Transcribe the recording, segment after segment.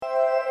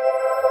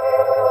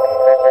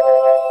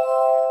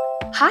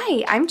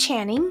Hi, I'm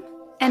Channing.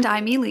 And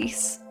I'm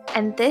Elise.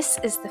 And this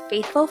is the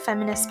Faithful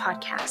Feminist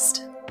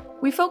Podcast.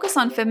 We focus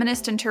on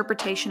feminist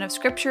interpretation of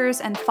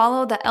scriptures and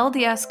follow the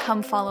LDS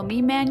Come Follow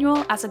Me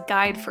manual as a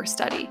guide for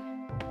study.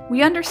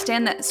 We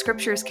understand that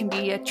scriptures can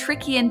be a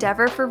tricky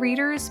endeavor for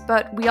readers,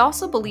 but we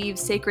also believe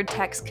sacred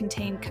texts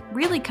contain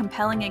really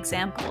compelling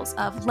examples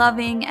of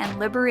loving and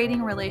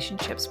liberating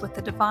relationships with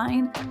the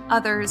divine,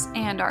 others,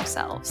 and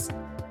ourselves.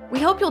 We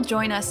hope you'll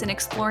join us in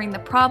exploring the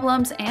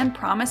problems and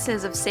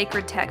promises of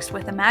sacred text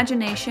with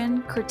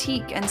imagination,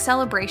 critique, and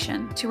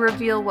celebration to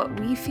reveal what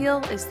we feel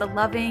is the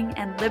loving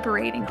and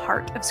liberating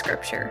heart of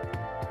Scripture.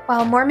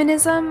 While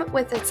Mormonism,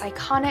 with its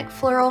iconic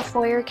floral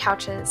foyer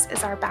couches,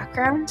 is our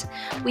background,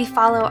 we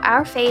follow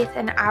our faith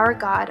and our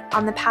God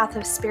on the path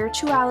of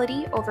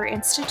spirituality over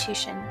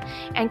institution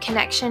and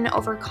connection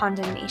over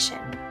condemnation.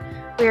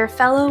 We are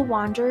fellow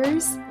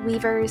wanderers,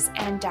 weavers,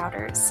 and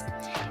doubters.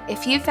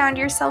 If you found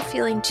yourself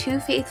feeling too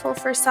faithful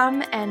for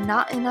some and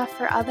not enough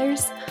for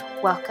others,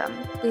 welcome.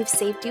 We've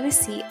saved you a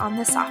seat on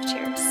the soft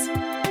chairs.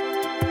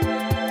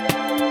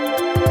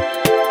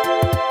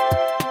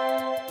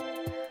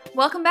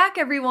 Welcome back,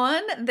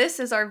 everyone. This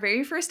is our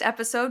very first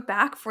episode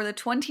back for the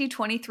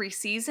 2023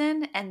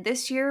 season, and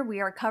this year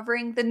we are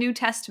covering the New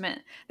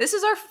Testament. This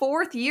is our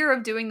 4th year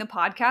of doing the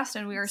podcast,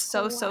 and we are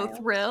so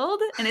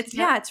thrilled. And it's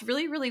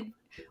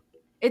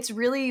it's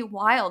really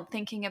wild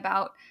thinking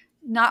about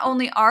not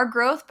only our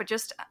growth, but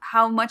just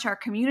how much our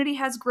community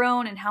has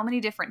grown and how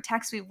many different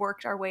texts we've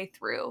worked our way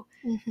through.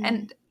 Mm-hmm.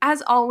 And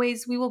as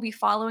always, we will be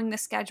following the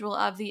schedule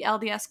of the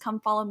LDS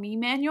Come Follow Me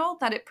manual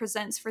that it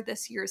presents for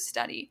this year's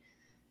study.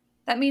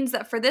 That means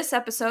that for this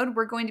episode,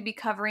 we're going to be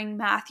covering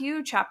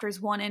Matthew chapters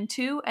 1 and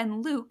 2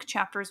 and Luke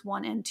chapters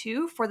 1 and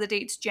 2 for the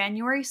dates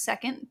January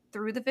 2nd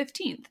through the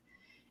 15th.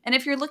 And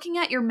if you're looking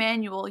at your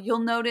manual, you'll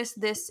notice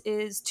this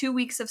is 2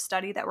 weeks of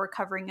study that we're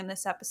covering in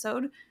this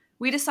episode.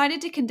 We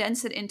decided to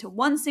condense it into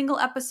one single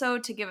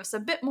episode to give us a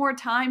bit more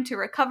time to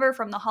recover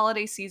from the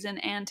holiday season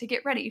and to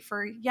get ready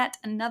for yet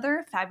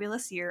another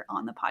fabulous year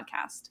on the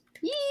podcast.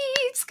 Yee,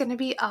 it's going to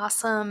be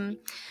awesome.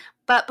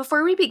 But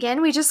before we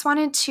begin, we just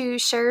wanted to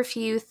share a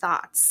few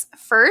thoughts.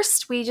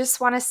 First, we just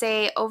want to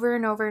say over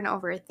and over and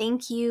over,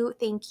 thank you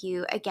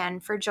again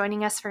for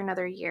joining us for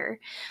another year.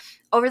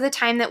 Over the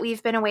time that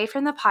we've been away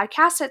from the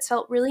podcast, it's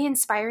felt really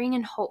inspiring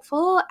and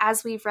hopeful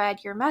as we've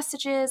read your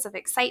messages of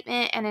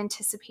excitement and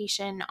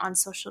anticipation on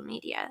social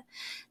media.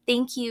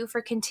 Thank you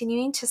for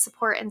continuing to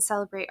support and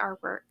celebrate our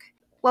work.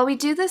 While we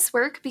do this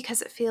work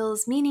because it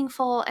feels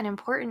meaningful and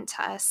important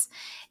to us,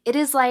 it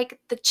is like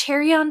the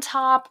cherry on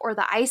top or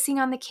the icing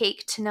on the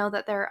cake to know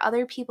that there are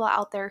other people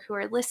out there who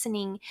are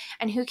listening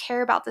and who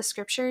care about the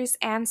scriptures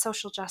and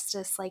social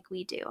justice like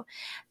we do.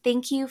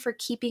 Thank you for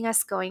keeping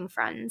us going,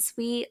 friends.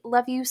 We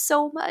love you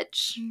so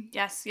much.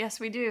 Yes,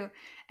 we do.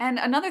 And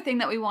another thing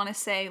that we want to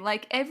say,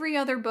 like every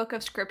other book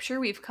of scripture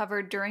we've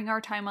covered during our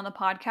time on the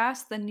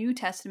podcast, the New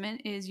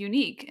Testament is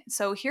unique.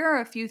 So here are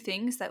a few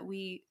things that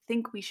we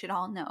think we should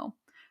all know.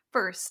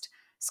 First,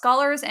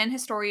 scholars and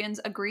historians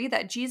agree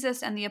that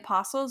Jesus and the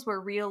apostles were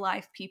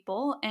real-life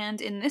people,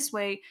 and in this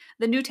way,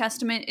 the New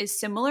Testament is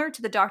similar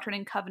to the Doctrine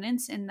and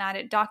Covenants in that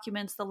it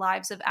documents the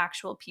lives of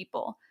actual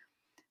people.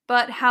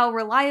 But how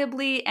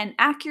reliably and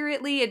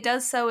accurately it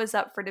does so is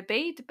up for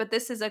debate, but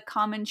this is a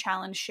common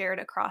challenge shared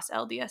across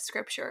LDS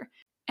scripture.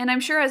 And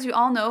I'm sure, as you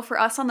all know, for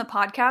us on the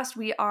podcast,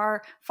 we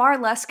are far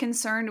less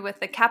concerned with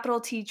the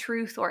capital T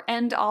truth or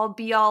end-all,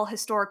 be-all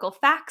historical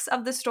facts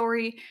of the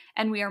story,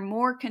 and we are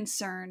more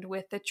concerned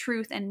with the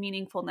truth and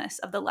meaningfulness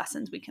of the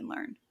lessons we can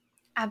learn.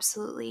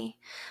 Absolutely.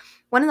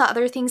 One of the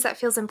other things that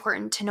feels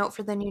important to note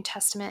for the New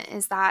Testament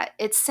is that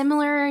it's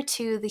similar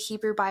to the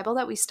Hebrew Bible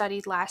that we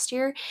studied last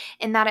year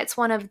in that it's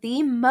one of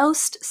the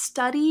most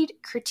studied,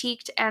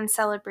 critiqued, and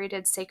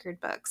celebrated sacred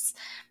books.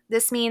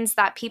 This means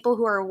that people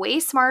who are way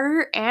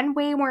smarter and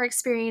way more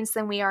experienced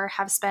than we are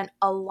have spent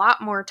a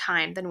lot more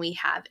time than we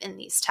have in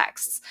these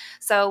texts.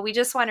 So we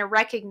just want to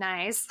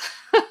recognize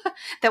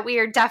that we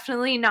are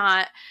definitely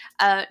not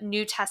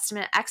New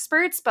Testament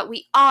experts, but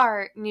we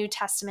are New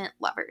Testament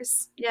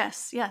lovers.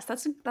 Yes,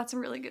 that's a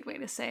really good way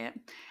to say it.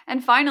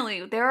 And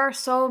finally, there are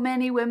so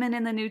many women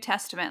in the New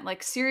Testament.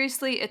 Like,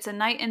 seriously, it's a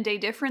night and day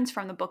difference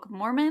from the Book of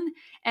Mormon,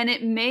 and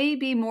it may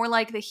be more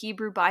like the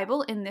Hebrew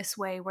Bible in this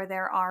way, where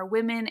there are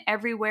women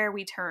everywhere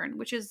we turn,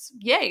 which is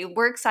yay.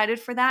 We're excited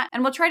for that,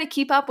 and we'll try to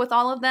keep up with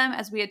all of them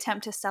as we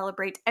attempt to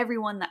celebrate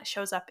everyone that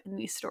shows up in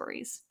these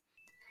stories.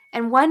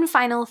 And one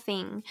final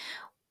thing.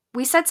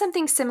 We said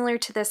something similar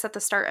to this at the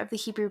start of the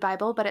Hebrew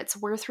Bible, but it's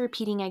worth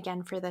repeating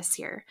again for this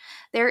year.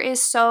 There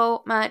is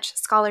so much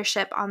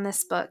scholarship on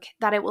this book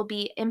that it will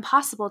be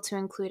impossible to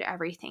include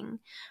everything.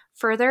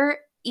 Further,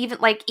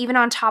 even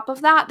on top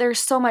of that, there's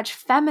so much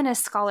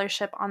feminist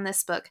scholarship on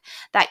this book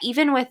that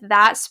even with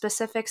that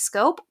specific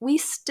scope, we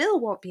still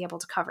won't be able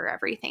to cover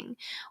everything.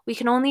 We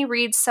can only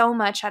read so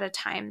much at a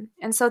time.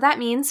 And so that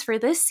means for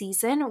this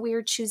season,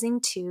 we're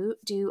choosing to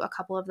do a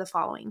couple of the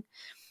following.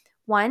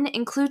 1,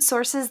 include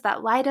sources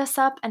that light us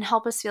up and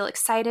help us feel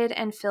excited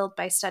and filled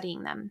by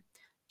studying them.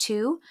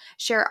 2,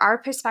 share our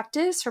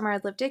perspectives from our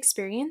lived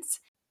experience.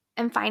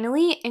 And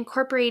finally,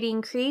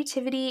 incorporating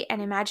creativity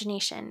and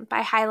imagination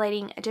by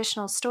highlighting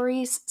additional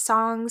stories,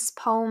 songs,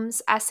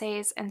 poems,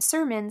 essays, and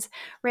sermons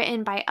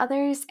written by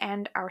others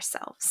and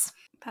ourselves.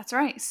 That's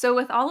right. So,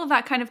 with all of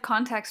that kind of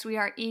context, we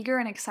are eager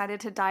and excited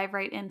to dive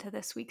right into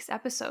this week's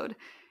episode.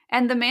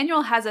 And the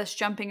manual has us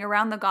jumping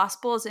around the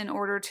Gospels in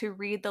order to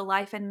read the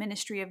life and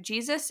ministry of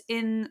Jesus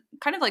in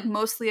kind of like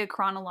mostly a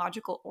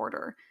chronological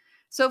order.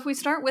 So, if we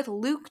start with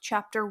Luke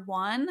chapter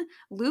 1,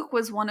 Luke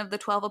was one of the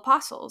 12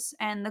 apostles,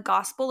 and the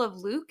Gospel of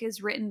Luke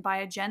is written by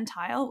a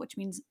Gentile, which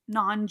means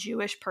non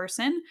Jewish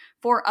person,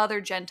 for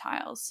other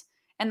Gentiles.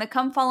 And the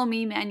Come Follow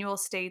Me manual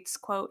states,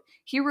 quote,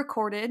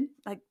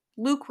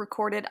 Luke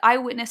recorded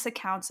eyewitness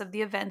accounts of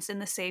the events in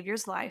the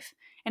Savior's life,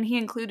 and he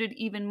included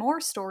even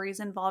more stories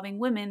involving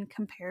women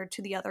compared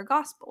to the other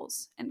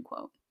Gospels, end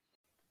quote.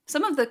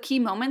 Some of the key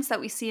moments that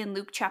we see in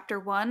Luke chapter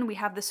 1, we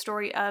have the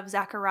story of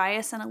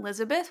Zacharias and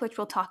Elizabeth, which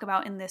we'll talk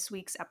about in this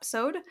week's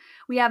episode.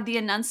 We have the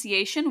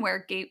Annunciation,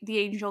 where the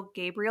angel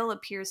Gabriel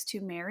appears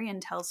to Mary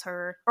and tells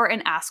her,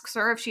 and asks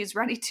her if she's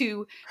ready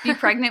to be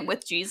pregnant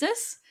with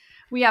Jesus.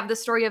 We have the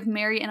story of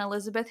Mary and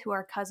Elizabeth, who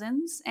are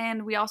cousins,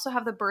 and we also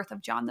have the birth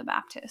of John the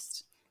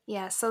Baptist.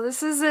 Yeah, so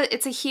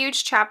it's a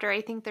huge chapter.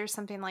 I think there's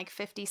something like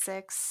 80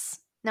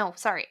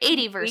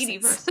 verses. 80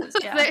 verses,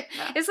 yeah.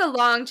 It's a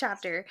long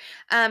chapter.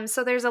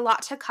 So there's a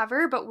lot to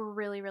cover, but we're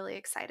really, really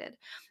excited.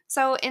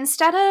 So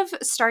instead of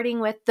starting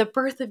with the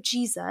birth of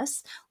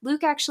Jesus,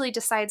 Luke actually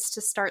decides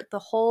to start the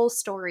whole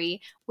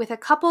story with a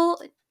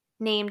couple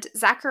named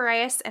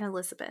Zacharias and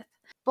Elizabeth.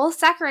 Both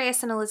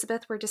Zacharias and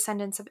Elizabeth were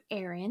descendants of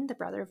Aaron, the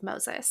brother of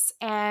Moses,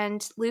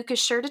 and Luke is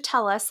sure to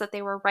tell us that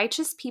they were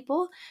righteous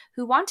people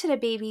who wanted a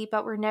baby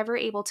but were never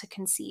able to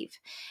conceive,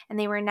 and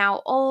they were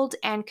now old,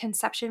 and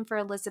conception for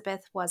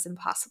Elizabeth was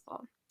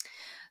impossible.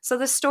 So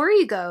the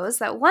story goes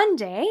that one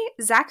day,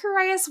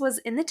 Zacharias was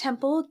in the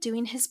temple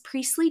doing his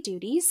priestly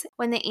duties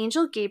when the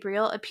angel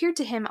Gabriel appeared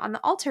to him on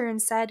the altar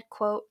and said,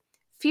 quote,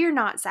 "Fear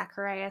not,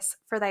 Zacharias,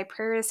 for thy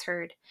prayer is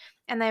heard,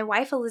 and thy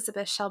wife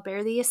Elizabeth shall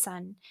bear thee a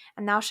son,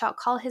 and thou shalt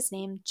call his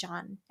name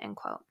John," end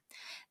quote.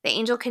 The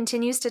angel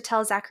continues to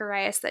tell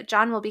Zacharias that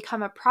John will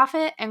become a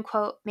prophet and,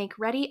 quote, "make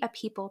ready a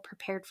people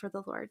prepared for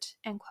the Lord,"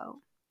 end quote.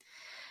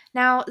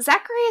 Now,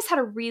 Zacharias had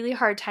a really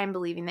hard time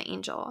believing the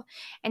angel,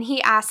 and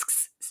he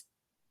asked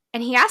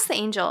the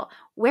angel,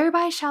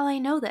 "Whereby shall I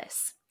know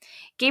this?"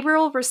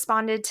 Gabriel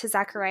responded to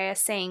Zacharias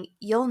saying,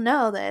 "You'll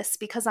know this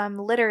because I'm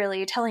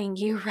literally telling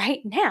you right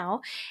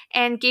now."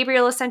 And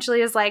Gabriel essentially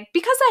is like,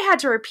 because I had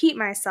to repeat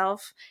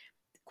myself,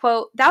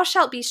 quote, "Thou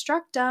shalt be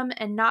struck dumb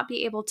and not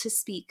be able to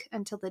speak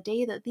until the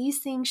day that these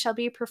things shall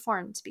be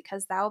performed,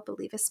 because thou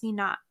believest me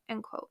not,"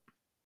 end quote.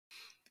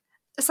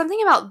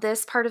 Something about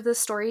this part of the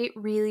story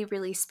really,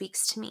 really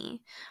speaks to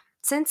me.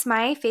 Since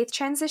my faith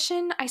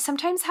transition, I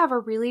sometimes have a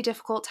really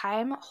difficult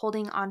time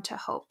holding on to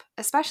hope,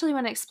 especially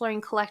when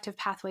exploring collective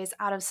pathways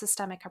out of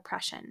systemic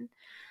oppression.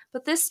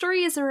 But this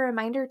story is a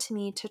reminder to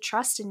me to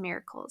trust in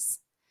miracles.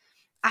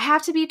 I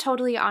have to be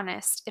totally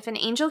honest. If an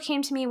angel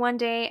came to me one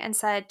day and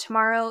said,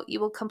 "Tomorrow you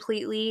will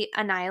completely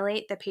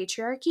annihilate the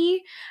patriarchy,"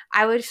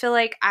 I would feel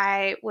like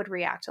I would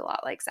react a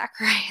lot like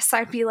Zacharias.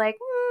 I'd be like,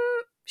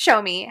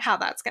 show me how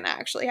that's going to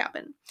actually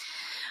happen.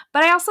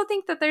 But I also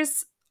think that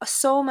there's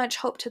so much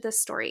hope to this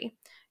story.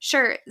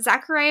 Sure,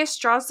 Zacharias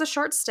draws the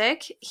short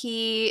stick.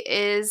 He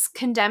is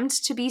condemned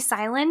to be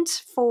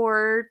silent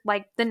for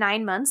like the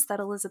 9 months that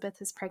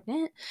Elizabeth is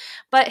pregnant,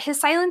 but his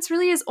silence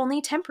really is only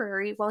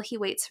temporary while he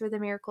waits for the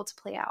miracle to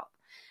play out.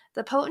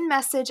 The potent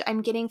message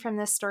I'm getting from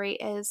this story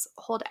is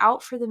hold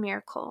out for the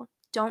miracle.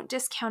 Don't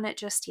discount it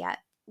just yet.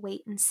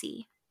 Wait and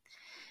see.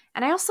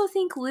 And I also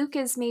think Luke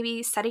is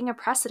maybe setting a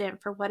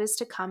precedent for what is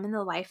to come in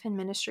the life and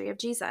ministry of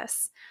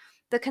Jesus.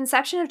 The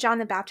conception of John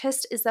the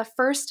Baptist is the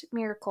first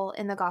miracle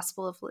in the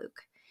Gospel of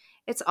Luke.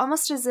 It's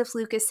almost as if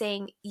Luke is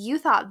saying, you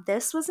thought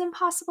this was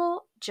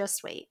impossible?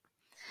 Just wait.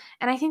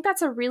 And I think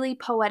that's a really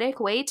poetic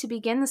way to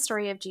begin the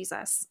story of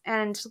Jesus.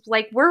 And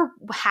like we're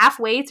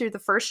halfway through the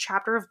first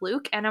chapter of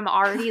Luke, and I'm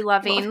already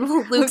loving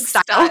Luke's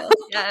style.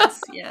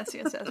 Yes.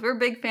 We're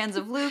big fans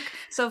of Luke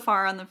so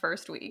far on the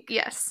first week.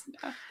 Yes.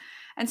 Yeah.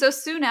 And so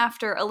soon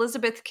after,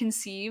 Elizabeth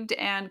conceived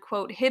and,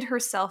 quote, hid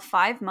herself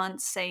 5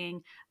 months,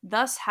 saying,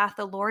 "Thus hath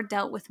the Lord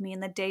dealt with me in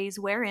the days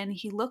wherein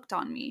he looked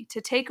on me, to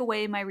take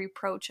away my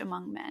reproach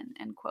among men,"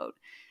 end quote.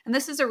 And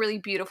this is a really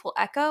beautiful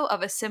echo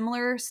of a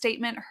similar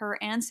statement her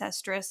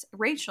ancestress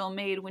Rachel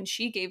made when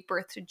she gave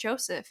birth to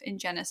Joseph in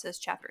Genesis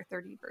chapter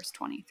 30, verse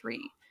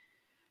 23.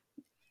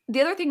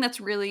 The other thing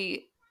that's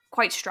really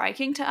quite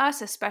striking to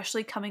us,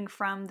 especially coming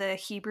from the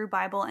Hebrew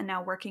Bible and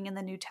now working in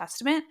the New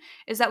Testament,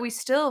 is that we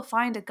still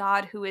find a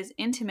God who is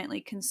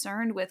intimately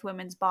concerned with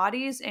women's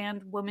bodies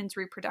and women's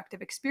reproductive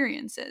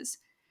experiences.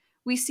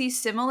 We see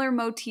similar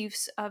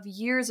motifs of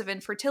years of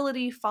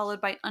infertility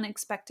followed by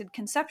unexpected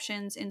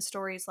conceptions in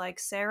stories like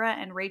Sarah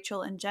and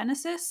Rachel in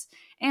Genesis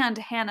and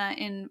Hannah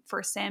in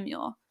 1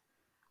 Samuel.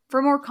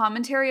 For more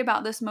commentary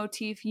about this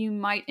motif, you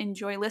might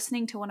enjoy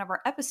listening to one of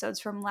our episodes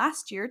from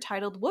last year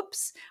titled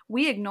Whoops,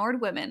 We Ignored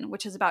Women,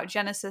 which is about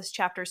Genesis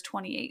chapters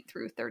 28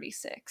 through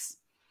 36.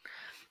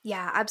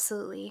 Yeah,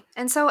 absolutely.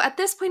 And so at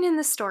this point in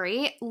the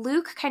story,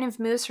 Luke kind of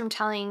moves from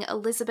telling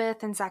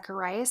Elizabeth and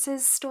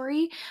Zacharias'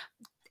 story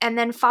and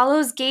then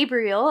follows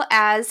Gabriel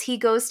as he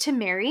goes to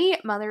Mary,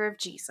 mother of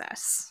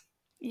Jesus.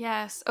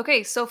 Yes.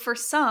 Okay, so for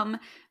some,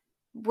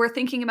 we're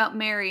thinking about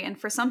Mary, and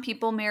for some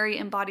people, Mary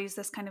embodies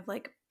this kind of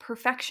like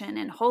perfection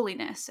and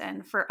holiness.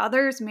 And for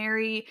others,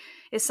 Mary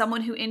is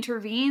someone who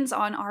intervenes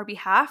on our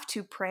behalf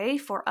to pray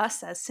for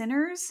us as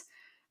sinners.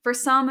 For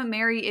some,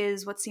 Mary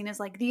is what's seen as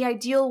like the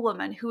ideal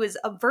woman who is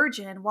a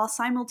virgin while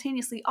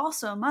simultaneously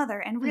also a mother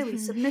and really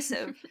Mhm.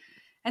 submissive.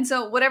 And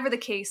so, whatever the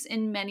case,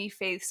 in many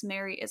faiths,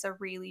 Mary is a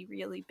really,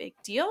 really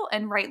big deal,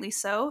 and rightly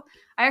so.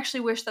 I actually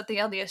wish that the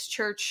LDS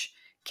Church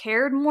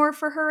cared more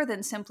for her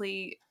than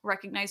simply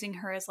recognizing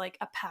her as like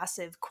a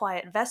passive,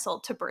 quiet vessel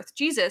to birth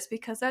Jesus,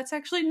 because that's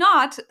actually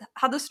not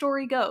how the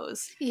story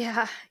goes.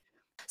 Yeah.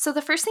 So,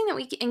 the first thing that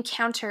we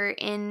encounter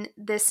in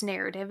this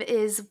narrative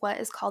is what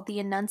is called the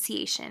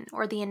annunciation,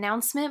 or the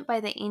announcement by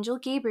the angel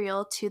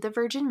Gabriel to the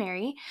Virgin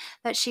Mary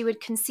that she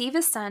would conceive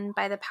a son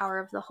by the power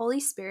of the Holy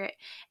Spirit,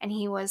 and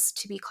he was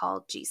to be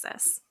called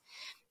Jesus.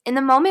 In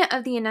the moment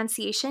of the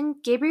Annunciation,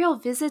 Gabriel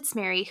visits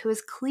Mary, who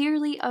is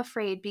clearly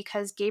afraid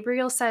because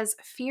Gabriel says,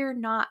 "Fear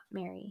not,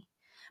 Mary."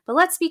 But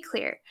let's be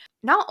clear,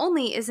 not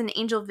only is an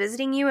angel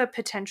visiting you a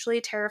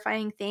potentially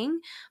terrifying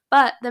thing,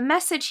 but the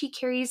message he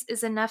carries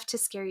is enough to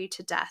scare you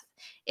to death,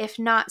 if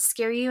not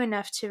scare you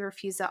enough to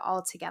refuse it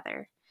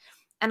altogether.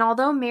 And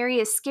although Mary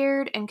is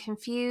scared and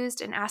confused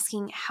and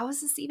asking, "How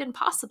is this even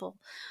possible?"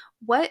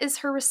 what is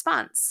her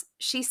response?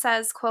 She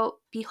says,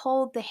 quote,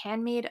 "Behold the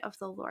handmaid of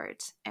the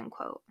Lord," end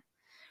quote.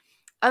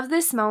 Of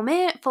this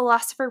moment,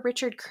 philosopher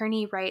Richard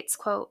Kearney writes,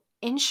 quote,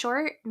 "In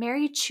short,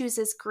 Mary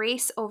chooses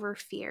grace over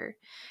fear.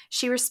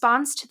 She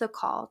responds to the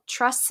call,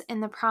 trusts in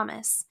the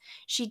promise.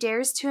 She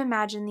dares to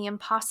imagine the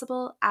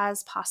impossible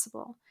as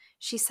possible.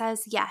 She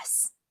says,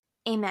 yes,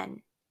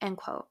 amen," end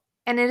quote.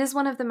 And it is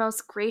one of the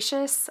most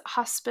gracious,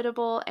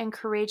 hospitable, and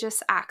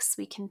courageous acts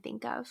we can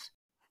think of.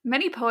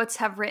 Many poets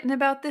have written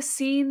about this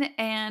scene,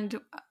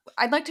 and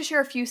I'd like to share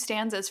a few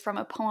stanzas from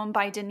a poem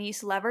by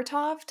Denise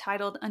Levertov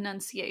titled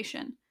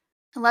Annunciation.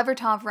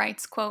 Levertov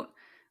writes, quote,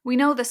 "We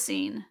know the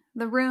scene,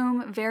 the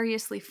room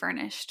variously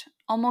furnished,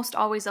 almost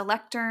always a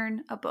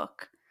lectern, a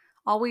book,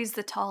 always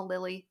the tall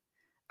lily.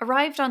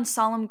 Arrived on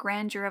solemn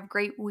grandeur of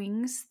great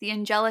wings, the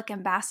angelic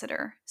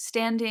ambassador,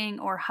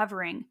 standing or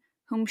hovering,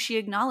 whom she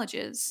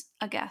acknowledges,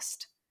 a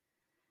guest.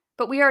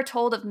 But we are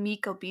told of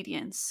meek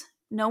obedience.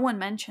 No one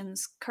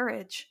mentions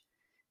courage.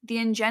 The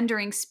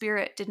engendering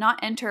spirit did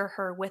not enter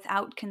her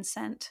without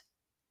consent.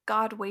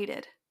 God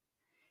waited.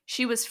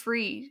 She was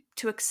free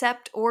to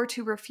accept or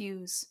to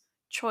refuse,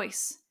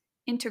 choice,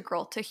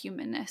 integral to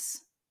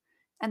humanness."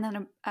 And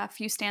then a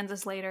few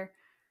stanzas later,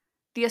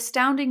 "The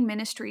astounding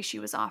ministry she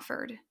was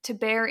offered, to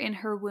bear in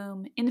her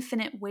womb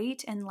infinite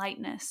weight and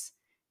lightness,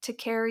 to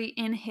carry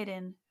in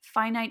hidden,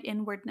 finite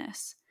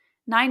inwardness,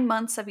 9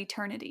 months of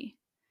eternity,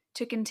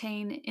 to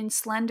contain in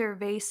slender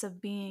vase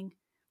of being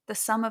the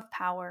sum of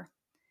power,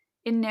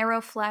 in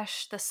narrow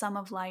flesh the sum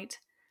of light,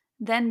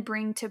 then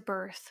bring to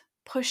birth,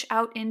 push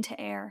out into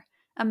air,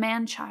 a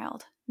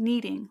man-child,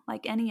 needing,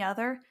 like any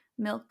other,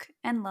 milk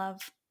and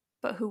love,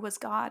 but who was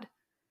God.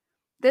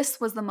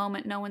 This was the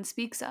moment no one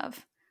speaks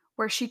of,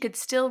 where she could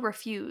still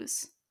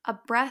refuse, a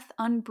breath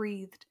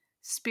unbreathed,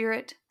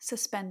 spirit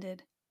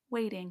suspended,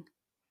 waiting.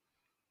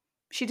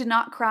 She did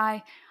not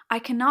cry, 'I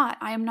cannot,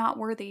 I am not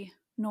worthy,'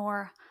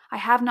 nor 'I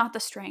have not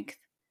the strength.'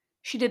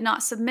 She did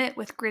not submit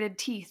with gritted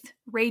teeth,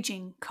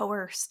 raging,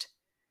 coerced.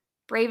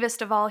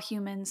 Bravest of all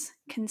humans,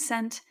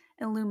 consent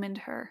illumined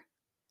her.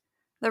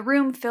 The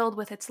room filled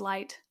with its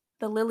light,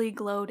 the lily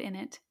glowed in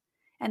it,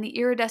 and the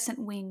iridescent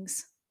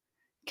wings.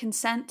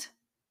 Consent,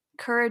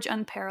 courage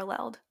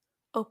unparalleled,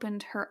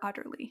 opened her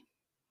utterly."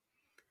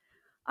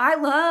 I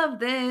love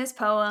this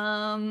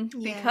poem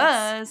Yes.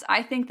 because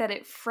I think that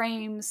it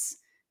frames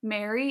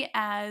Mary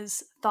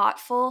as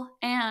thoughtful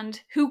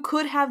and who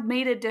could have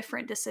made a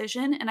different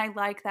decision. And I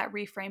like that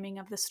reframing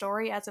of the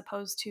story as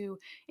opposed to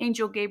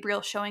Angel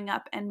Gabriel showing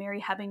up and Mary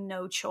having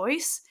no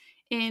choice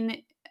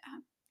in,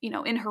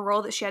 in her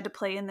role that she had to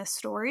play in this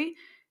story.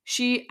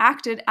 She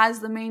acted as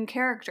the main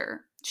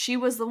character. She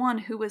was the one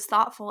who was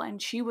thoughtful,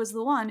 and she was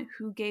the one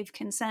who gave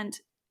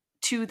consent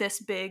to this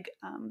big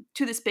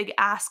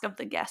ask of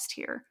the guest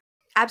here.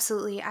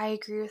 Absolutely, I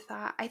agree with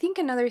that. I think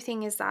another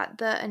thing is that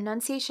the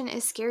Annunciation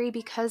is scary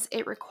because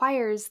it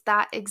requires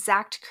that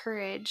exact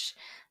courage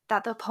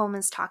that the poem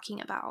is talking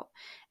about.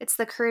 It's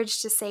the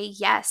courage to say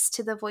yes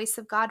to the voice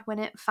of God when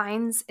it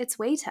finds its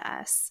way to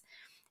us.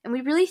 And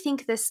we really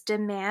think this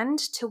demand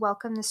to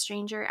welcome the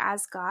stranger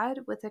as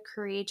God with a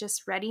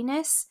courageous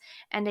readiness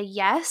and a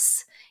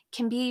yes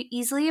can be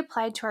easily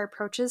applied to our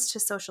approaches to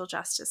social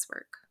justice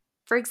work.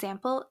 For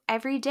example,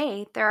 every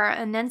day there are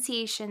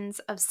annunciations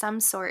of some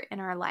sort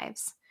in our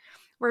lives.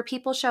 where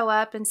people show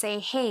up and say,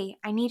 hey,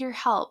 I need your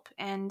help,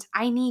 and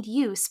I need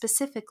you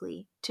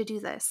specifically to do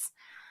this.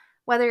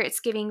 Whether it's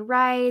giving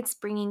rides,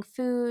 bringing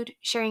food,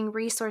 sharing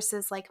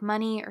resources like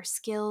money or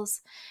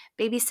skills,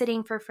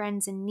 babysitting for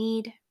friends in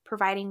need,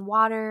 providing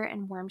water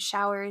and warm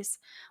showers,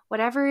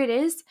 whatever it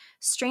is,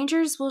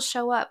 strangers will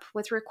show up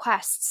with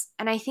requests.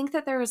 And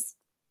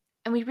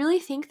we really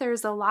think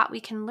there's a lot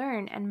we can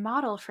learn and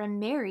model from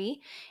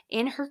Mary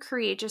in her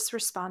courageous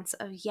response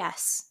of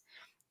yes,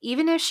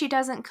 even if she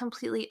doesn't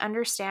completely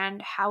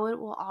understand how it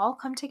will all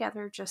come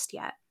together just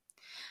yet.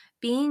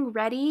 Being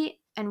ready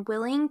and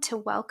willing to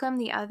welcome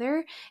the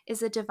other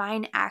is a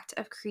divine act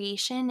of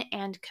creation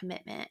and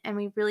commitment. And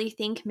we really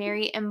think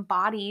Mary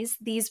embodies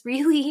these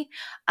really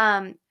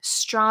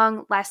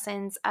strong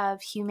lessons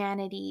of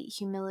humanity,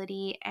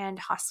 humility, and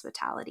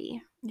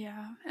hospitality.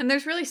 Yeah. And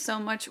there's really so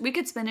much. We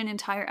could spend an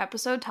entire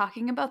episode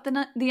talking about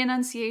the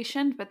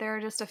Annunciation, but there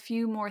are just a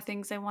few more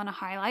things I want to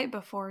highlight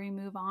before we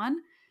move on.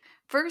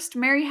 First,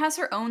 Mary has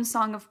her own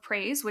song of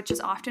praise, which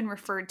is often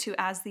referred to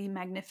as the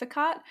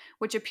Magnificat,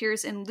 which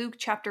appears in Luke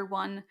chapter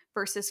 1,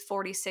 verses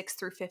 46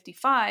 through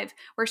 55,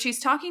 where she's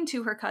talking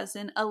to her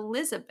cousin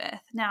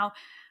Elizabeth. Now,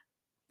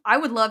 I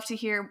would love to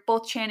hear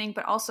both Channing,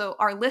 but also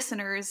our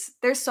listeners.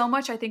 There's so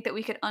much I think that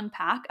we could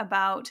unpack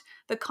about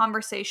the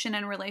conversation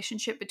and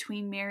relationship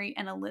between Mary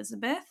and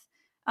Elizabeth.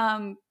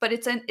 But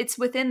it's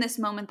within this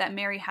moment that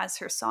Mary has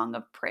her song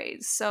of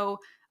praise. So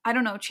I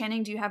don't know,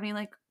 Channing, do you have any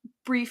like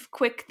brief,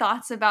 quick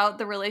thoughts about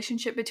the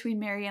relationship between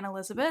Mary and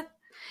Elizabeth?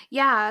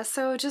 Yeah,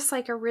 so just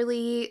like a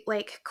really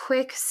like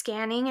quick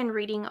scanning and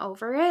reading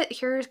over it,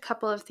 here's a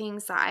couple of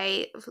things that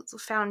I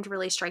found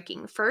really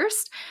striking.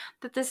 First,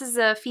 that this is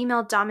a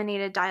female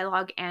dominated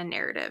dialogue and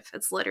narrative.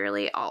 It's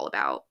literally all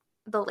about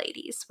the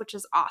ladies, which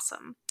is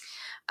awesome.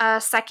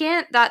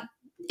 Second, that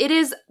it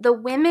is the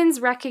women's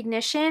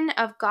recognition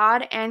of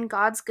God and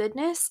God's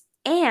goodness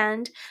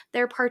and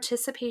their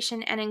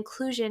participation and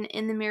inclusion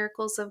in the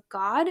miracles of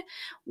God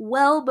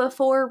well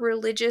before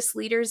religious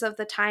leaders of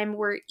the time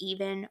were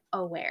even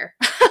aware.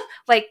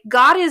 Like,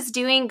 God is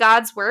doing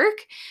God's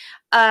work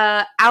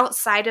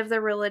outside of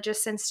the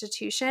religious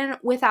institution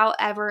without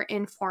ever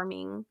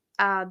informing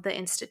the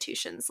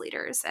institution's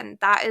leaders. And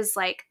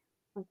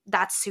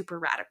that's super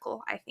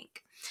radical, I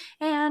think.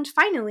 And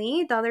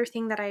finally, the other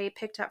thing that I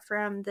picked up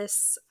from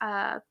this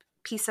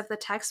piece of the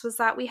text was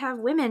that we have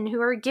women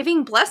who are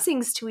giving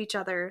blessings to each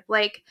other.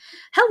 Like,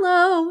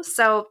 hello.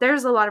 So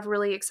there's a lot of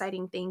really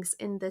exciting things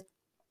in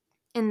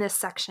this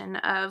section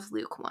of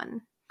Luke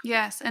 1.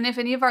 Yes, and if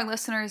any of our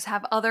listeners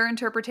have other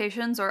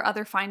interpretations or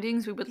other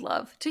findings, we would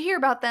love to hear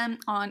about them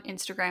on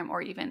Instagram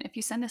or even if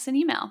you send us an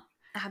email.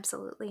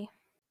 Absolutely.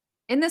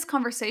 In this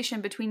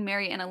conversation between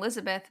Mary and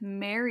Elizabeth,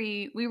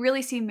 we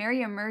really see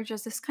Mary emerge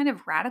as this kind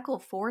of radical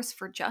force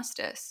for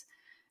justice.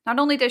 Not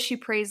only does she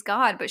praise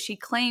God, but she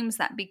claims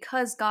that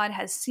because God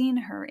has seen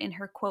her in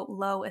her quote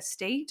low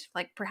estate,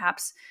 like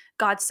perhaps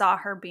God saw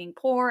her being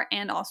poor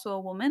and also a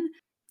woman,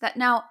 that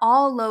now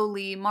all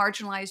lowly,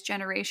 marginalized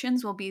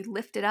generations will be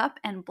lifted up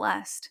and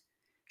blessed.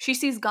 She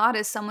sees God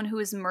as someone who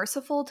is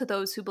merciful to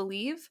those who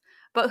believe,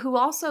 but who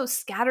also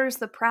scatters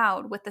the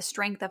proud with the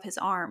strength of his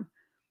arm.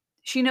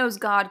 She knows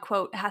God,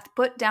 quote, hath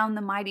put down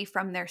the mighty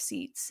from their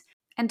seats,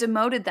 and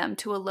demoted them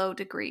to a low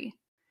degree.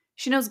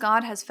 She knows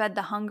God has fed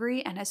the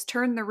hungry and has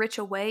turned the rich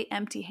away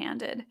empty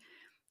handed.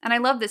 And I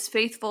love this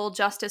faithful,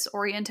 justice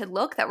oriented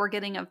look that we're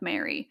getting of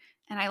Mary.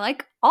 And I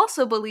like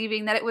also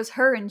believing that it was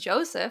her and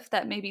Joseph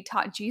that maybe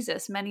taught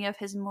Jesus many of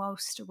his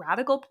most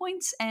radical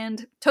points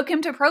and took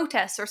him to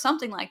protests or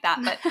something like that.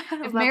 But I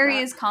if love Mary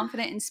that. is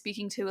confident in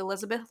speaking to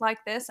Elizabeth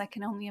like this, I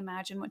can only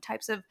imagine what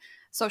types of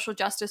social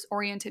justice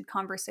oriented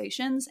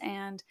conversations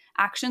and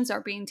actions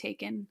are being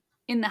taken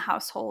in the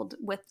household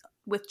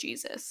with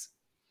Jesus.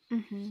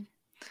 Mm-hmm.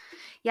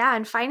 Yeah,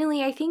 and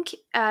finally, I think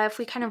if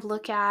we kind of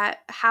look at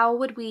how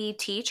would we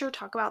teach or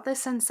talk about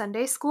this in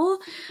Sunday school,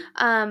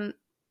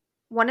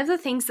 one of the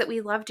things that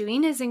we love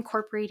doing is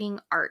incorporating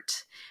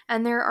art.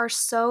 And there are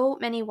so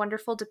many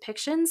wonderful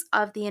depictions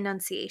of the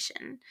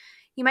Annunciation.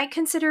 You might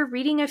consider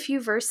reading a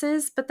few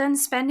verses, but then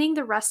spending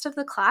the rest of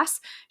the class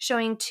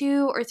showing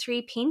 2 or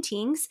 3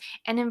 paintings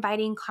and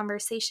inviting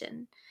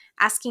conversation.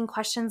 Asking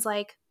questions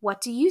like,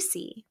 what do you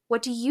see?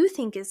 What do you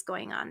think is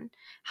going on?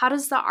 How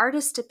does the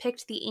artist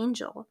depict the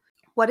angel?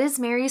 What is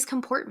Mary's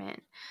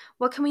comportment?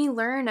 What can we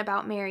learn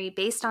about Mary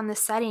based on the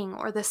setting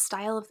or the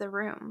style of the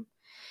room?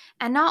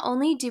 And not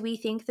only do we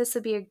think this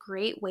would be a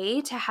great way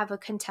to have a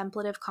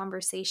contemplative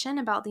conversation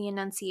about the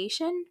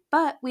Annunciation,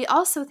 but we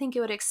also think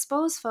it would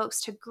expose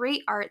folks to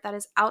great art that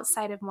is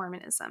outside of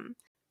Mormonism.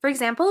 For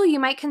example, you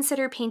might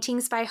consider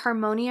paintings by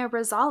Harmonia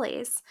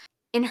Rosales.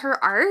 In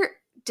her art,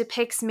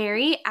 depicts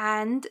Mary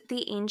and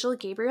the angel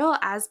Gabriel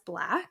as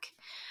black,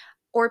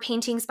 or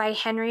paintings by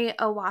Henry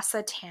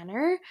Owasa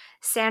Tanner,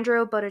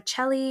 Sandro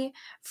Botticelli,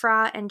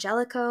 Fra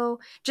Angelico.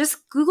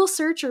 Just Google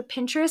search or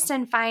Pinterest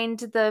and find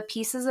the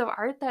pieces of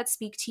art that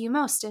speak to you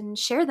most and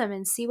share them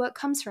and see what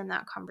comes from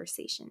that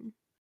conversation.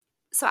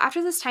 So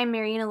after this time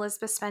Mary and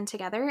Elizabeth spend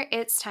together,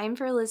 it's time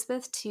for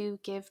Elizabeth to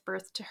give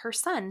birth to her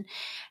son.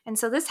 And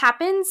so this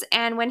happens,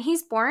 and when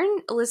he's born,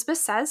 Elizabeth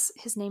says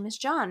his name is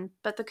John.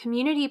 But the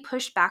community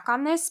pushed back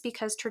on this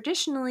because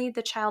traditionally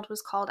the child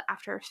was called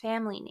after a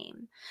family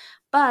name.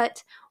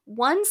 But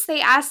once they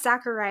asked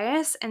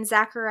Zacharias, and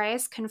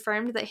Zacharias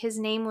confirmed that his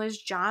name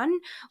was John,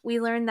 we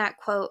learn that,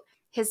 quote,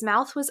 his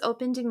mouth was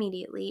opened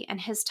immediately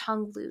and his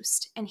tongue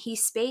loosed, and he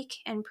spake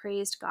and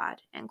praised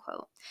God, end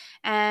quote.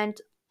 And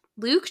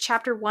Luke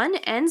chapter 1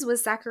 ends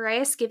with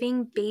Zacharias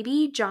giving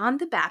baby John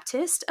the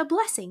Baptist a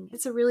blessing.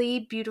 It's a really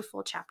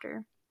beautiful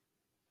chapter.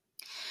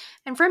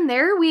 And from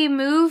there, we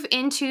move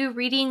into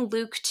reading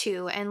Luke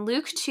 2. And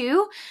Luke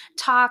 2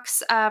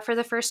 talks for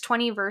the first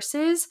 20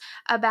 verses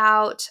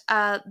about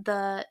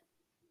the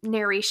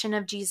narration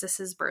of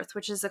Jesus's birth,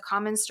 which is a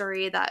common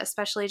story that,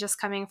 especially just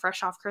coming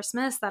fresh off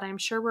Christmas, that I'm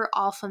sure we're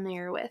all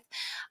familiar with.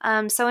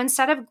 So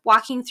instead of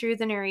walking through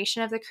the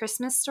narration of the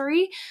Christmas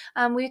story,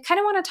 we kind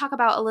of want to talk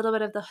about a little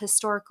bit of the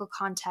historical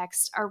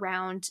context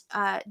around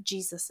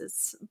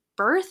Jesus's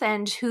birth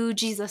and who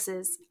Jesus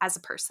is as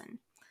a person.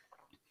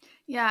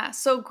 Yeah,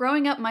 so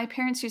growing up, my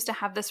parents used to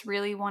have this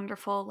really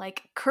wonderful,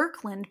 like,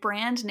 Kirkland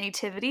brand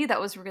nativity that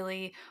was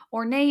really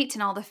ornate,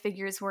 and all the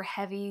figures were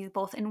heavy,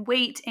 both in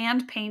weight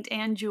and paint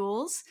and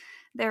jewels.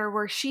 There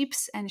were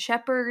sheeps and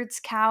shepherds,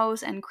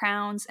 cows and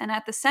crowns, and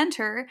at the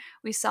center,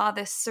 we saw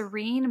this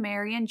serene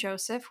Mary and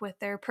Joseph with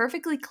their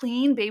perfectly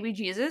clean baby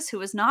Jesus, who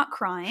was not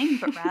crying,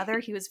 but rather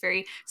he was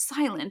very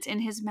silent in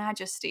his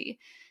majesty.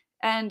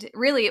 And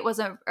really, it was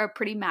a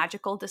pretty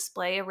magical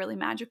display, a really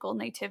magical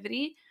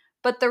nativity.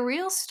 But the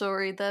real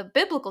story, the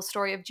biblical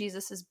story of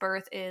Jesus'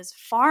 birth, is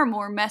far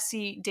more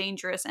messy,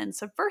 dangerous, and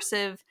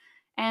subversive.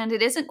 And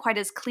it isn't quite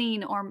as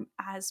clean or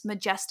as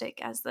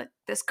majestic as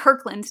this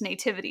Kirkland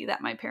nativity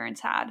that my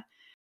parents had.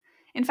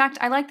 In fact,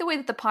 I like the way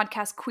that the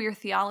podcast Queer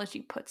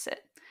Theology puts it.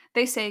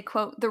 They say,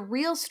 quote, the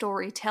real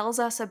story tells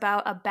us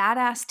about a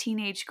badass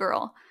teenage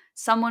girl,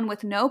 someone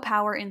with no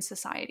power in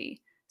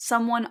society,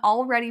 someone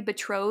already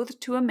betrothed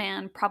to a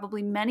man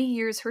probably many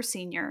years her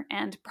senior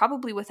and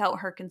probably without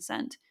her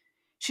consent.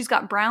 She's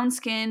got brown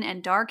skin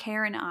and dark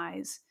hair and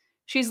eyes.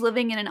 She's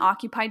living in an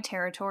occupied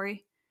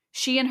territory.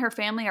 She and her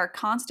family are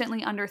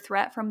constantly under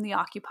threat from the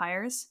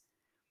occupiers.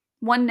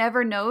 One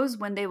never knows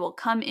when they will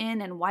come in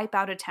and wipe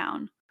out a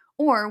town,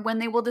 or when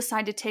they will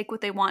decide to take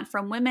what they want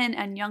from women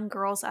and young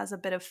girls as a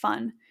bit of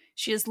fun.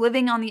 She is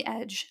living on the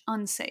edge,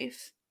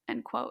 unsafe.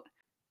 End quote.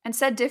 And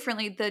said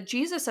differently, the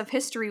Jesus of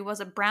history was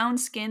a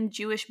brown-skinned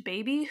Jewish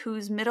baby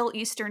whose Middle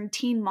Eastern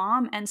teen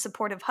mom and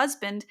supportive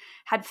husband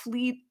had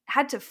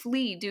to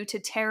flee due to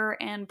terror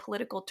and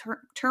political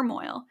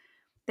turmoil.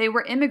 They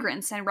were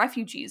immigrants and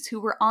refugees who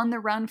were on the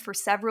run for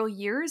several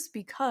years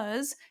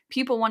because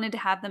people wanted to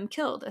have them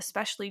killed,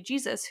 especially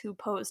Jesus, who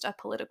posed a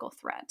political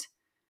threat.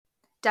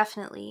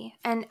 Definitely.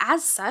 And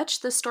as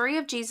such, the story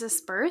of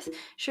Jesus' birth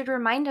should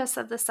remind us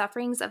of the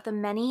sufferings of the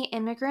many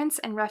immigrants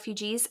and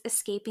refugees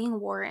escaping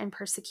war and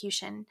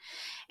persecution.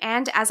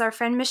 And as our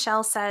friend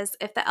Michelle says,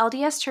 if the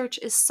LDS Church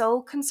is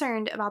so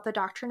concerned about the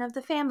doctrine of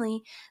the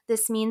family,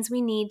 this means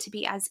we need to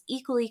be as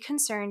equally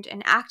concerned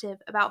and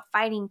active about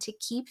fighting to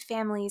keep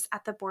families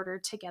at the border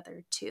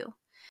together too.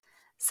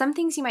 Some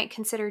things you might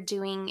consider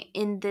doing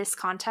in this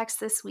context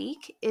this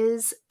week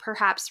is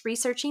perhaps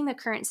researching the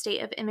current state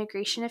of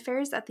immigration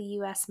affairs at the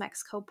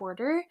US-Mexico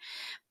border,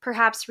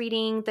 perhaps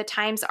reading the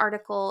Times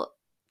article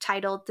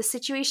titled "The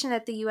Situation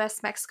at the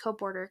US-Mexico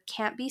Border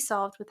Can't Be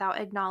Solved Without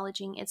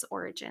Acknowledging Its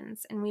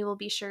Origins," and we will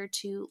be sure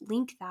to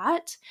link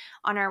that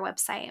on our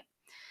website.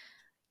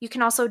 You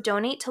can also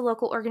donate to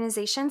local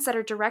organizations that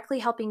are directly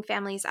helping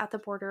families at the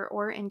border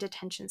or in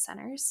detention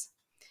centers.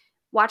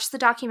 Watch the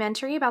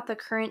documentary about the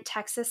current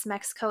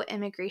Texas-Mexico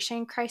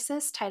immigration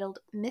crisis titled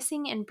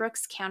Missing in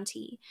Brooks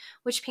County,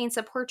 which paints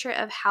a portrait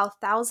of how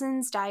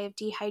thousands die of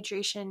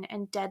dehydration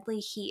and deadly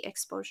heat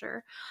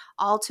exposure,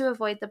 all to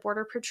avoid the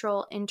Border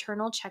Patrol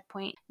internal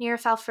checkpoint near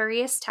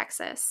Falfurrias,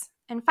 Texas.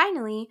 And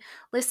finally,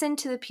 listen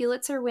to the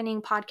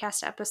Pulitzer-winning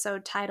podcast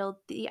episode titled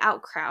The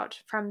Outcrowd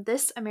from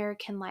This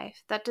American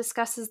Life that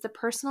discusses the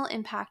personal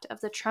impact of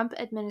the Trump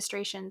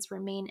administration's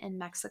Remain in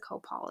Mexico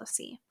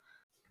policy.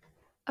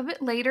 A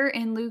bit later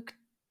in Luke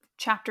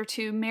chapter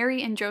 2,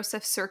 Mary and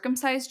Joseph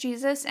circumcise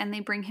Jesus and they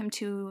bring him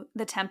to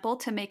the temple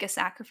to make a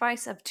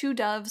sacrifice of 2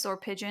 doves or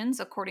pigeons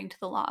according to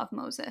the law of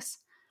Moses.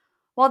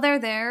 While they're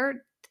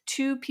there,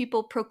 2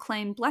 people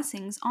proclaim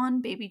blessings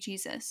on baby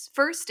Jesus.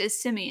 First is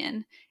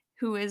Simeon,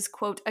 who is,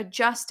 quote, a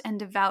just and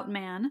devout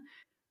man,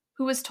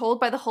 who was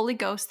told by the Holy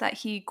Ghost that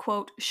he,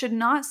 quote, should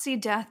not see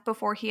death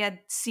before he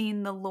had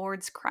seen the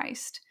Lord's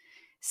Christ.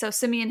 So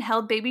Simeon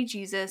held baby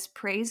Jesus,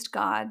 praised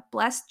God,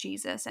 blessed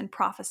Jesus, and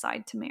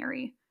prophesied to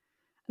Mary.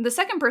 The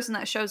second person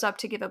that shows up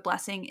to give a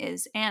blessing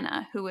is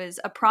Anna, who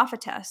is a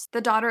prophetess, the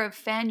daughter of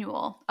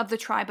Phanuel of the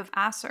tribe of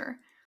Aser.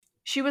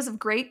 She was of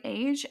great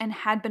age and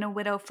had been a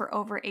widow for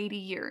over 80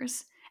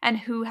 years, and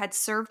who had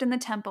served in the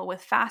temple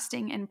with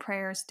fasting and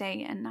prayers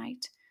day and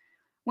night.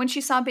 When she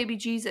saw baby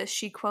Jesus,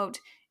 she, quote,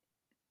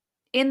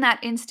 in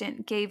that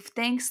instant gave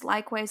thanks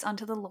likewise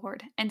unto the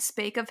Lord, and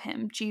spake of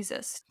him,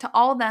 Jesus, to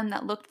all them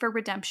that looked for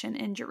redemption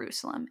in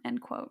Jerusalem.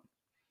 End quote.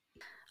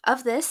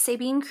 Of this,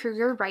 Sabine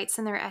Kruger writes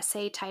in their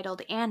essay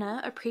titled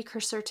Anna, a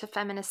Precursor to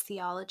Feminist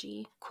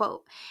Theology,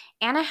 quote,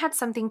 Anna had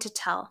something to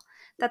tell,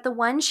 that the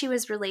one she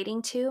was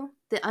relating to,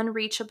 the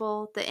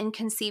unreachable, the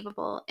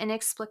inconceivable,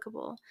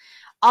 inexplicable,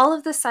 all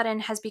of the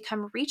sudden has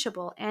become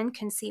reachable and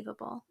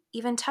conceivable,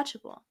 even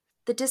touchable.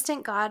 The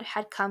distant God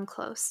had come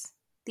close.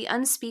 The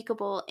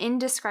unspeakable,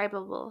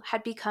 indescribable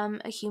had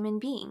become a human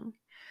being.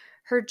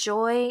 Her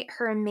joy,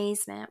 her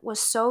amazement was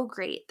so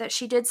great that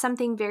she did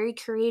something very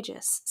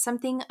courageous,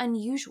 something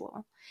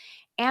unusual.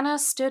 Anna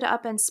stood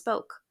up and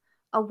spoke.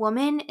 A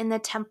woman in the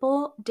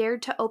temple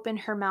dared to open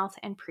her mouth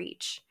and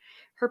preach.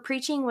 Her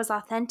preaching was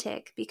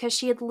authentic because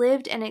she had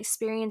lived and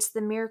experienced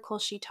the miracle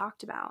she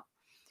talked about.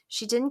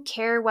 She didn't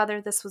care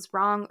whether this was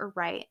wrong or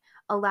right,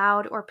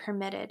 allowed or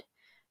permitted.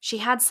 She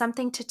had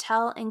something to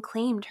tell and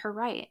claimed her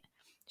right.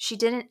 She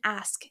didn't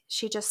ask,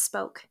 she just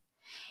spoke.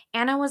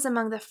 Anna was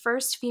among the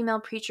first female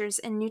preachers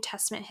in New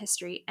Testament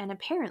history, and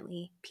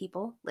apparently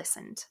people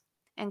listened.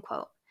 End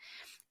quote.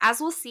 As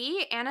we'll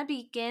see, Anna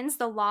begins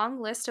the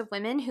long list of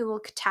women who will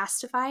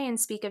testify and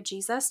speak of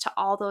Jesus to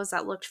all those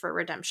that looked for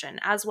redemption,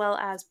 as well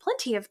as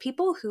plenty of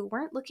people who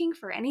weren't looking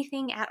for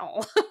anything at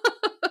all.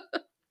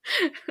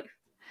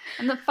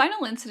 And the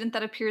final incident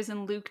that appears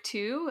in Luke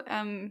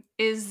 2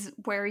 is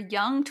where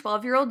young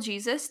 12-year-old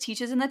Jesus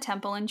teaches in the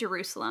temple in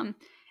Jerusalem.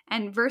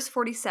 And verse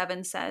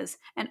 47 says,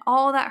 And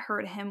all that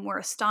heard him were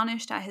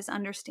astonished at his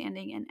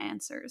understanding and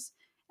answers.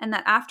 And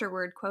that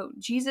afterward, quote,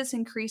 Jesus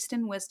increased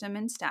in wisdom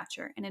and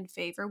stature and in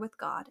favor with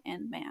God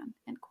and man,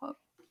 end quote.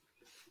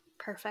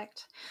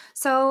 Perfect.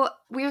 So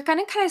we're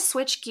going to kind of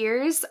switch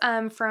gears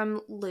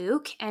from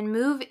Luke and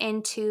move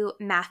into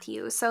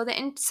Matthew. So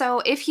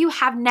if you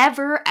have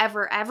never,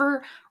 ever,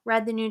 ever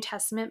read the New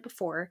Testament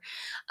before,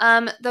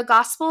 the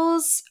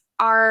Gospels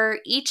are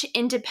each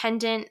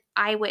independent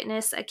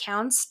eyewitness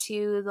accounts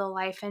to the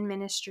life and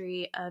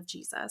ministry of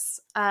Jesus.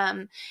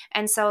 And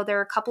so there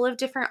are a couple of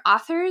different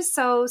authors,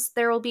 so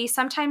there will be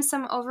sometimes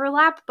some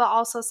overlap, but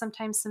also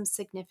sometimes some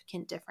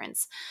significant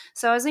difference.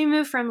 So as we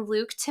move from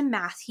Luke to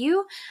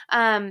Matthew,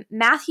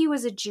 Matthew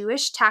was a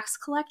Jewish tax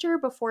collector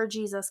before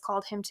Jesus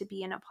called him to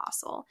be an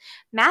apostle.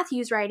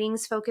 Matthew's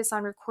writings focus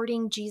on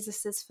recording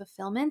Jesus's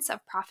fulfillments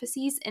of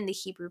prophecies in the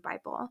Hebrew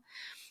Bible.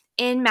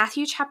 In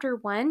Matthew chapter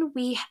 1,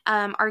 we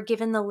are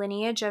given the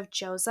lineage of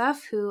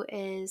Joseph, who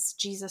is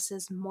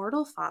Jesus's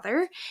mortal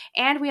father,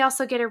 and we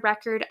also get a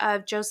record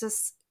of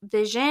Joseph's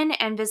vision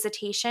and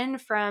visitation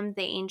from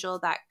the angel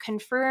that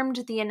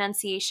confirmed the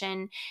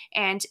annunciation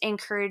and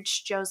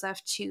encouraged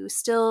Joseph to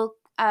still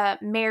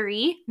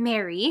marry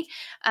Mary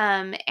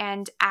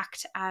and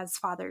act as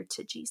father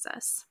to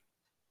Jesus.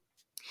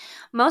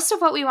 Most of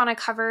what we want to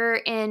cover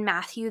in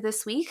Matthew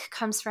this week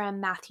comes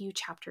from Matthew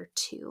chapter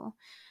 2.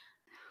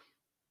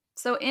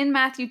 So in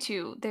Matthew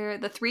 2,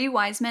 the three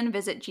wise men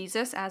visit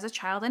Jesus as a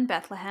child in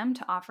Bethlehem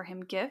to offer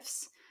him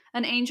gifts.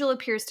 An angel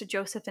appears to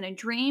Joseph in a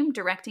dream,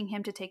 directing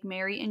him to take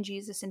Mary and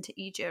Jesus into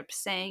Egypt,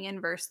 saying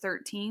in verse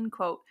 13,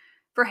 quote,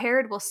 For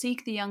Herod will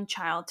seek the young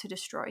child to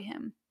destroy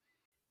him.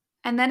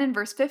 And then in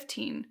verse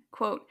 15,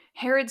 quote,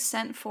 Herod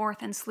sent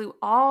forth and slew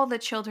all the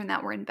children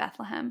that were in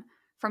Bethlehem,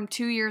 from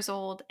 2 years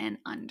old and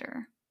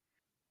under.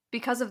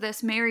 Because of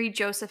this, Mary,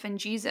 Joseph, and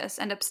Jesus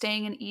end up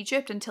staying in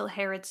Egypt until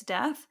Herod's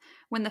death,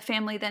 when the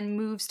family then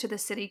moves to the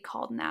city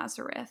called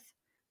Nazareth.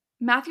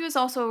 Matthew is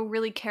also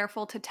really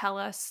careful to tell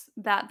us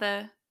that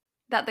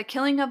the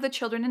killing of the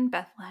children in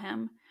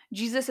Bethlehem,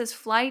 Jesus'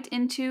 flight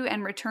into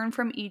and return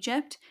from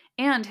Egypt,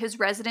 and his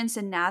residence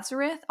in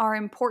Nazareth are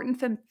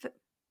important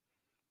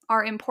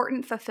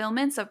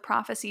fulfillments of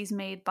prophecies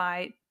made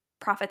by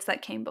prophets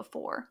that came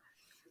before.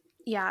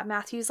 Yeah,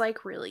 Matthew's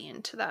like really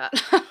into that.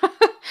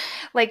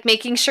 Like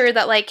making sure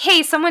that like,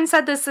 hey, someone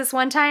said this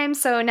one time,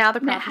 so now the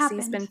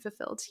prophecy's been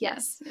fulfilled.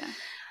 Yes. Yeah.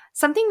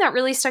 Something that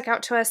really stuck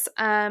out to us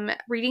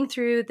reading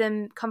through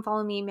the Come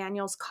Follow Me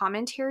manual's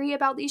commentary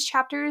about these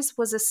chapters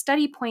was a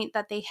study point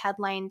that they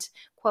headlined,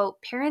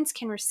 quote, Parents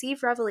can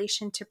receive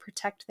revelation to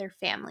protect their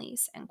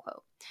families, end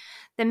quote.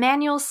 The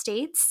manual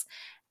states,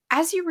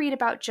 as you read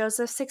about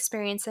Joseph's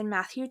experience in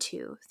Matthew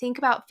 2, think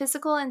about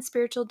physical and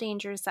spiritual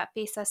dangers that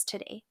face us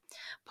today.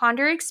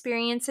 Ponder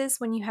experiences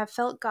when you have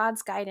felt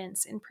God's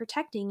guidance in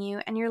protecting you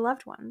and your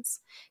loved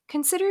ones.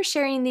 Consider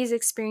sharing these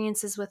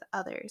experiences with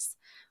others.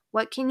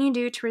 What can you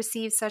do to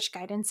receive such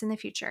guidance in the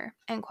future?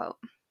 End quote.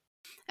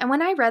 And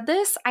when I read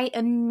this, I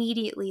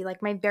immediately,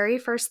 like my very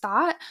first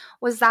thought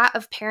was that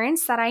of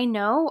parents that I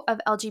know of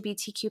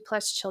LGBTQ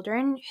plus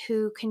children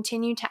who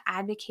continue to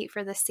advocate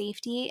for the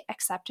safety,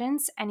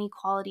 acceptance, and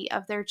equality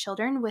of their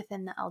children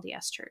within the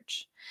LDS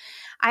Church.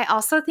 I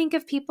also think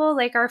of people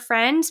like our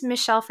friend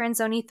Michelle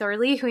Franzoni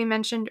Thorley, who we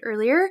mentioned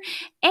earlier,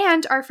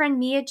 and our friend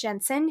Mia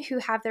Jensen, who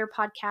have their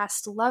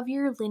podcast Love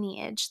Your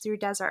Lineage through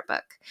Desert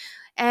Book.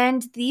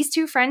 And these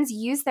two friends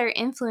use their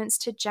influence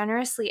to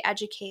generously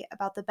educate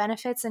about the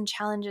benefits and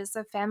challenges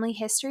of family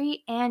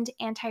history and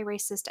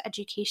anti-racist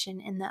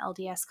education in the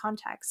LDS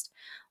context,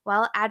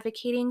 while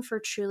advocating for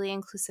truly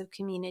inclusive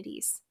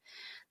communities.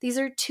 These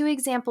are two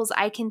examples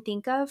I can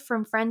think of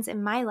from friends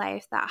in my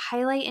life that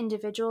highlight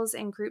individuals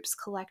and groups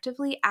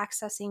collectively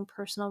accessing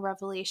personal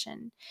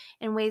revelation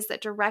in ways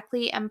that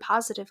directly and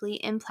positively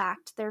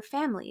impact their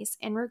families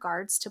in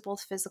regards to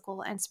both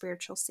physical and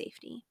spiritual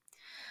safety.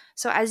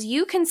 So, as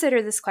you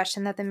consider this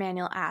question that the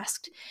manual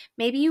asked,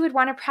 maybe you would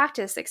want to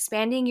practice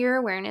expanding your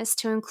awareness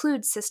to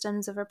include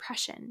systems of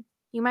oppression.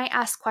 You might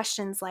ask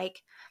questions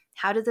like,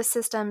 how do the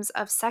systems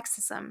of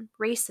sexism,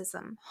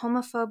 racism,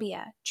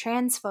 homophobia,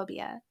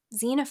 transphobia,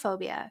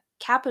 xenophobia,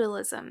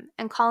 capitalism,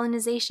 and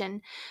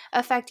colonization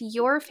affect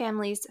your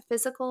family's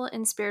physical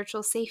and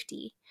spiritual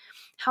safety?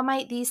 How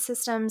might these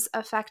systems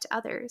affect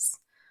others?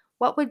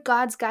 What would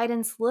God's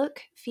guidance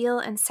look, feel,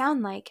 and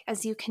sound like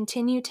as you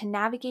continue to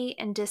navigate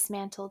and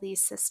dismantle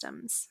these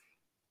systems?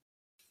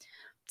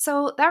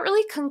 So that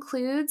really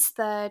concludes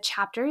the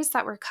chapters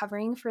that we're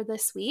covering for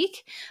this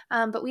week.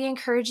 But we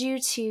encourage you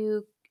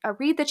to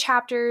read the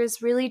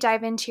chapters, really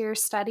dive into your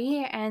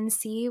study, and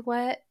see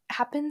what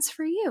happens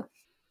for you.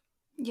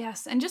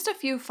 Yes, and just a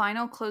few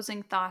final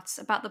closing thoughts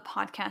about the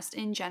podcast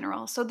in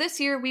general. So, this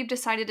year we've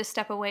decided to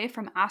step away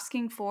from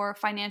asking for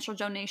financial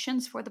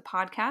donations for the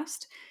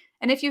podcast.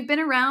 And if you've been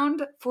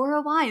around for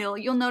a while,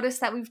 you'll notice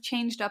that we've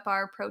changed up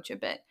our approach a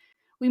bit.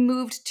 We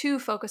moved to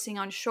focusing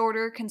on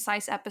shorter,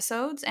 concise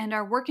episodes and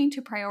are working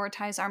to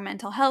prioritize our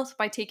mental health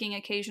by taking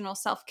occasional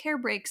self care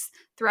breaks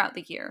throughout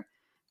the year.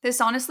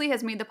 This honestly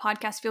has made the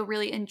podcast feel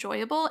really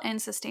enjoyable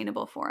and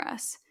sustainable for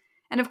us.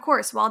 And of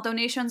course, while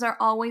donations are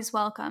always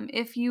welcome,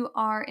 if you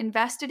are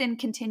invested in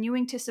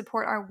continuing to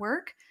support our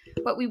work,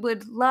 what we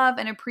would love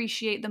and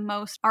appreciate the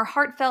most are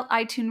heartfelt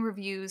iTunes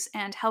reviews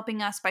and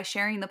helping us by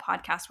sharing the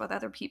podcast with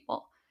other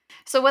people.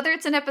 So whether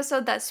it's an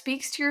episode that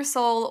speaks to your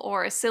soul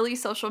or a silly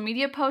social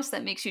media post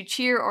that makes you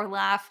cheer or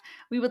laugh,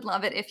 we would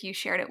love it if you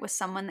shared it with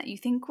someone that you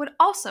think would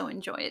also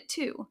enjoy it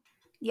too.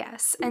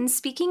 Yes, and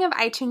speaking of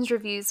iTunes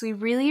reviews, we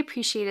really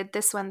appreciated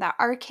this one that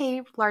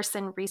RK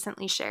Larson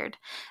recently shared.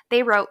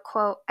 They wrote,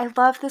 quote, "I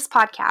love this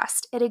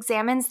podcast. It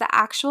examines the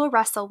actual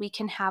wrestle we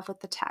can have with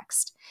the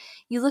text.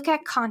 You look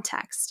at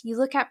context, you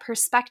look at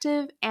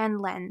perspective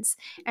and lens,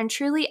 and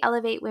truly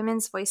elevate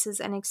women's voices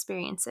and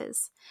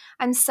experiences.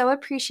 I'm so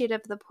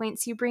appreciative of the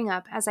points you bring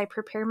up as I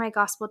prepare my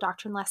gospel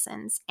doctrine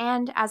lessons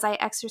and as I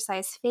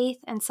exercise faith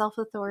and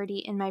self-authority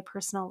in my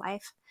personal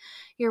life.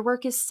 Your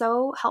work is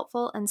so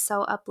helpful and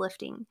so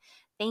uplifting.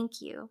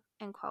 Thank you,"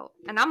 end quote.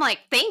 And I'm like,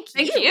 thank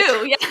Thank you.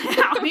 you.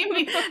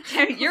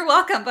 Yeah. You're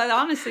welcome, but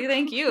honestly,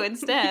 thank you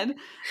instead.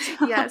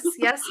 Yes,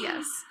 yes,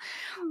 yes.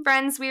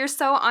 Friends, we are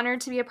so honored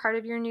to be a part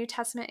of your New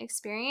Testament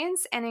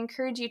experience and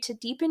encourage you to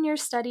deepen your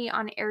study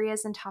on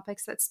areas and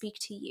topics that speak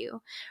to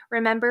you.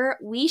 Remember,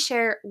 we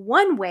share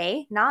one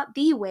way, not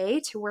the way,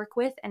 to work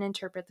with and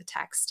interpret the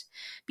text.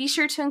 Be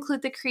sure to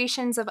include the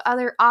creations of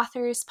other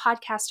authors,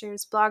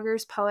 podcasters,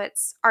 bloggers,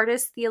 poets,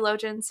 artists,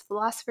 theologians,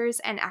 philosophers,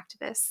 and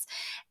activists,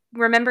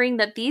 remembering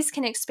that these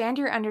can expand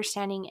your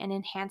understanding and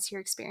enhance your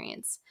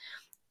experience.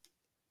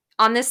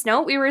 On this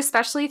note, we were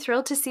especially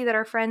thrilled to see that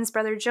our friends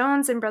Brother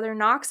Jones and Brother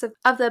Knox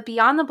of the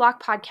Beyond the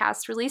Block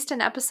podcast released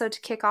an episode to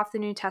kick off the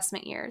New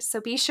Testament year.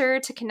 So be sure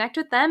to connect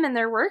with them and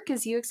their work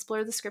as you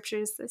explore the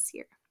scriptures this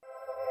year.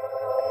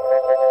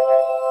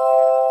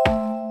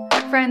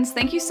 Friends,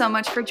 thank you so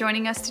much for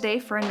joining us today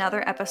for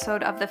another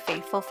episode of the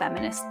Faithful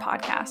Feminist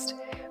podcast.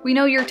 We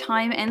know your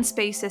time and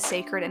space is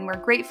sacred, and we're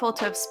grateful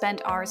to have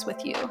spent ours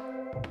with you.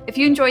 If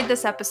you enjoyed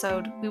this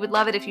episode, we would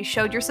love it if you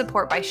showed your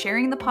support by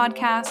sharing the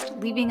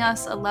podcast, leaving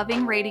us a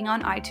loving rating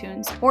on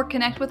iTunes, or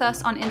connect with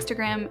us on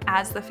Instagram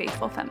as The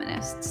Faithful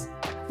Feminists.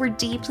 We're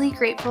deeply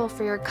grateful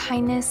for your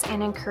kindness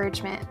and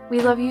encouragement.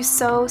 We love you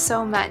so,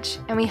 so much,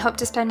 and we hope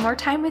to spend more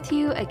time with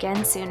you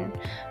again soon.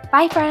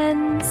 Bye,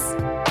 friends!